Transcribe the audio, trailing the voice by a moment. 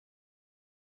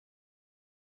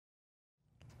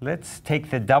let's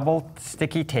take the double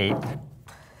sticky tape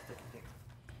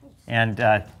and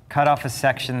cut off a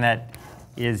section that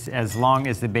is as long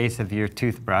as the base of your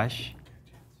toothbrush.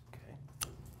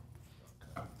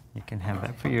 You can have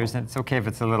that for yours, and it's okay if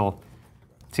it's a little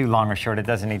too long or short. It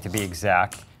doesn't need to be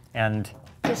exact. And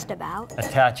just about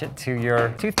attach it to your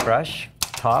toothbrush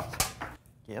top.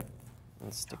 Yep,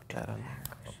 and stick that on there.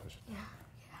 Yeah.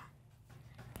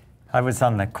 I was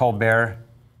on the Colbert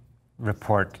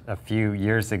Report a few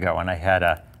years ago, and I had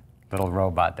a little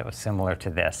robot that was similar to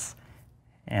this.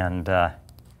 And I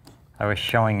was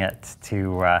showing it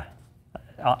to,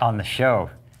 on the show,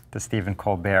 to Stephen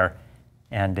Colbert,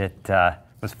 and it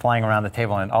was flying around the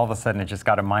table, and all of a sudden it just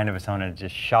got a mind of its own, and it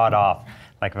just shot off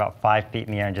like about 5 feet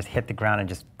in the air and just hit the ground and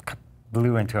just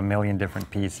blew into a million different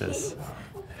pieces.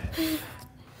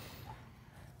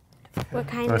 What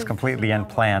kind It was of completely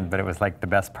unplanned, but it was like the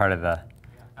best part of the...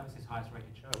 That was his highest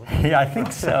rated show. Yeah, I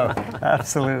think so.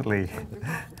 Absolutely.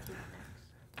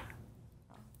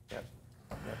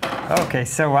 Okay,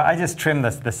 so I just trimmed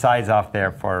the sides off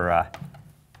there for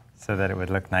so that it would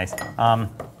look nice.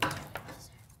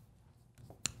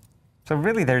 So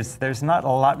really, there's not a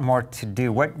lot more to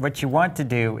do. What you want to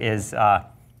do is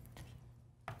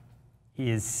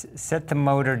set the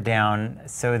motor down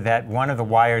so that one of the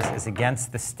wires is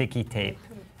against the sticky tape.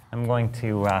 I'm going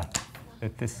to let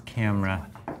this camera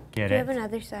get Do you it. have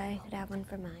another side? I could have one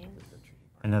for mine.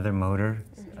 Another motor?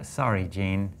 Sorry,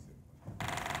 Jane.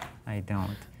 I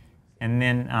don't. And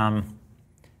then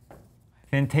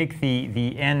take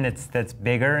the end that's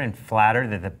bigger and flatter,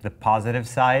 the positive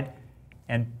side,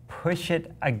 and push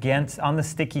it on the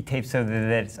sticky tape so that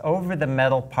it's over the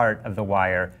metal part of the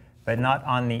wire, but not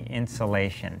on the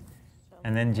insulation.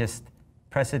 And then just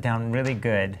press it down really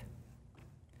good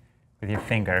with your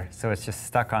finger so it's just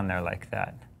stuck on there like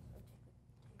that.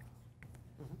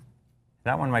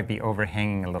 That one might be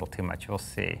overhanging a little too much. We'll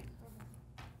see.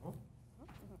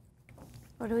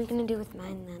 What are we going to do with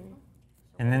mine then?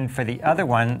 And then for the other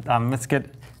one, let's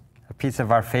get a piece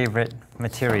of our favorite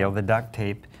material, the duct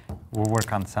tape. We'll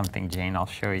work on something, Jane. I'll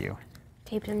show you.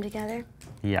 Tape them together?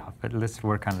 Yeah, but let's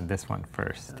work on this one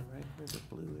first. Right where the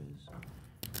blue is,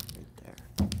 right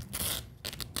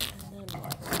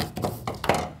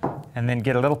there. And then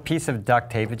get a little piece of duct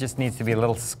tape. It just needs to be a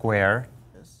little square,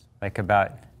 like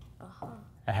about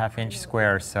a ½ inch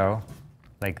square or so,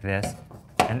 like this.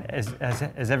 And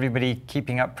is everybody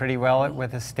keeping up pretty well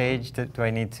with the stage? Do I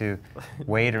need to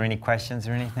wait or any questions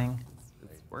or anything?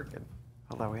 It's working.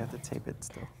 Hold on, we have to tape it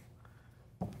still.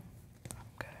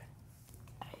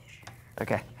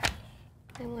 Okay.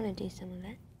 I want to do some of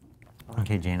it.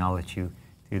 Okay, Jane, I'll let you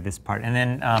do this part. And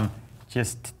then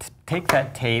just take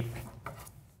that tape,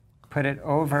 put it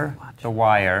over the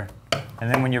wire, and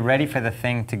then when you're ready for the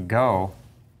thing to go,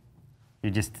 you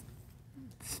just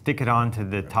stick it onto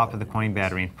the top of the coin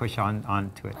battery and push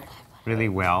onto it really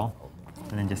well.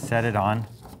 And then just set it on.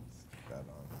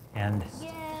 And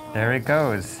there it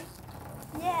goes.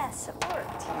 Yes, it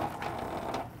worked.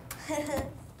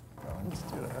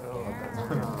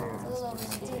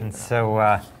 And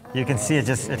so you can see it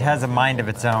has a mind of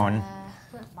its own.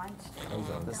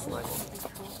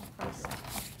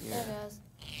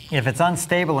 If it's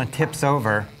unstable and tips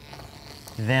over,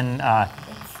 then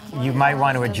you might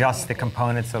want to adjust the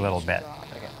components a little bit.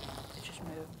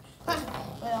 I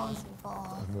want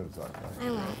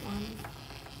one.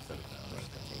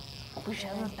 We should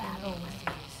have a battle with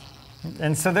these.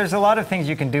 And so there's a lot of things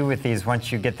you can do with these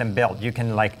once you get them built. You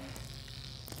can like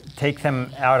take them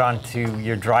out onto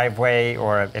your driveway,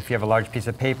 or if you have a large piece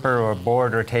of paper or a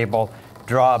board or a table,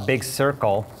 draw a big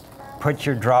circle, put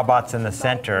your drawbots in the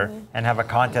center, and have a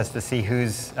contest to see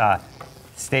who's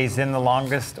stays in the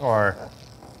longest or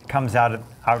comes out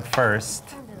first.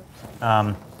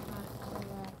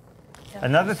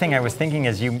 Another thing I was thinking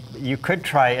is you could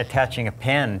try attaching a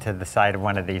pen to the side of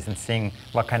one of these and seeing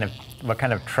what kind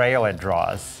of trail it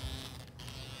draws.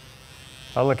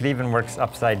 Oh look, it even works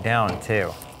upside down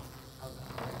too.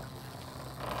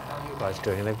 Guys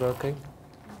doing anything working?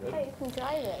 Hey, you can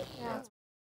drive it. Yeah.